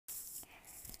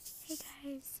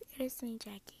guys, it is me,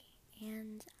 Jackie,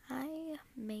 and I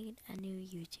made a new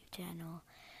YouTube channel.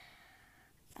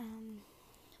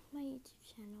 My YouTube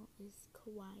channel is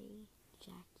Kawaii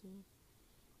Jackie,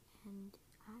 and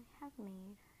I have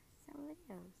made some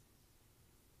videos.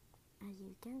 As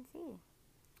you can see,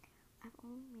 I've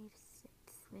only made 6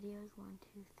 videos, 1,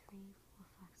 2, 3, 4,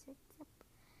 5, 6, yep.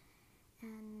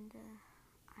 And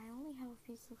I only have a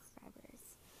few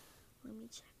subscribers. Let me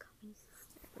check how many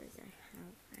subscribers I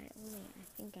have. I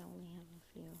think I only have a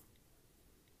few.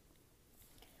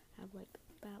 I have like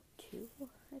about 2,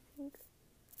 I think.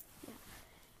 Yeah,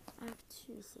 I have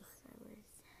 2 subscribers,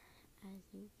 as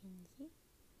you can see.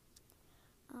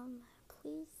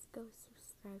 Please go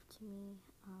subscribe to me.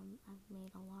 I've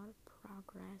made a lot of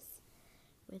progress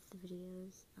with the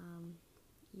videos.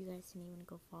 You guys can even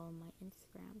go follow my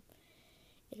Instagram.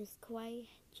 It is Kawaii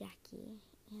Jackie,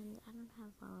 and I don't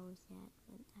have followers yet,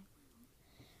 but I will.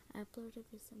 I uploaded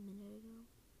this a minute ago.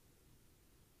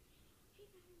 Hey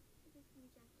guys, it is me,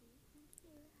 Jackie, and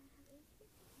here I have a nice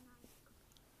cookie.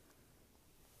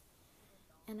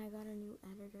 And I got a new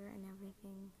editor and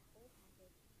everything.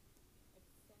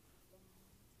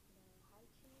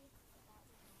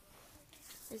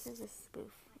 This is a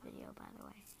spoof video, by the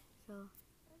way. So.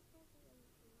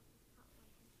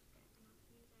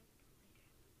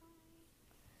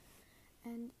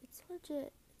 And it's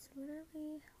legit. It's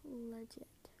literally legit.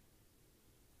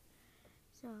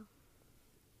 So,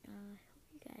 I hope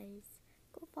you guys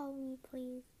go follow me,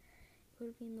 please. It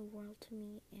would mean the world to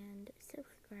me, and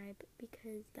subscribe,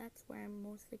 because that's where I'm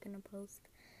mostly gonna post.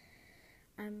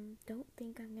 Don't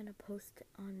think I'm gonna post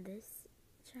on this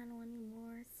channel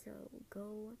anymore, so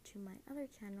go to my other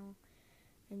channel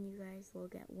and you guys will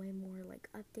get way more like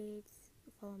updates.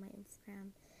 Follow my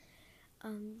Instagram.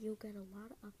 You'll get a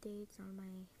lot of updates on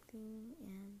my thing,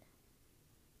 and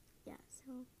yeah,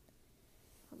 so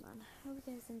hold on. I hope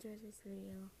you guys enjoyed this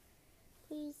video.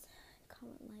 Please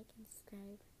comment, like, and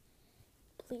subscribe.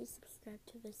 Please subscribe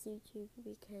to this YouTube,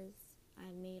 because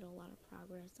I made a lot of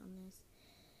progress on this.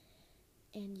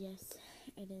 And yes,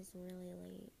 it is really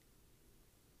late.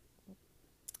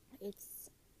 It's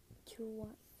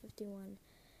 2:51.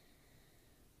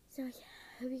 So yeah,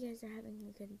 I hope you guys are having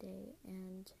a good day,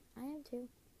 and I am too.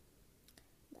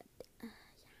 But yeah,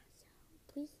 so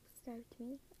please subscribe to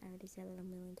me. I already said it a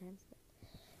million times, but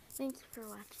thank you for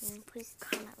watching. Please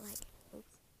comment, like,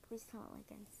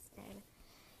 and subscribe.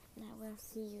 And I will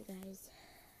see you guys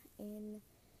in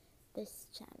this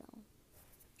channel.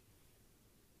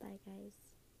 Bye guys.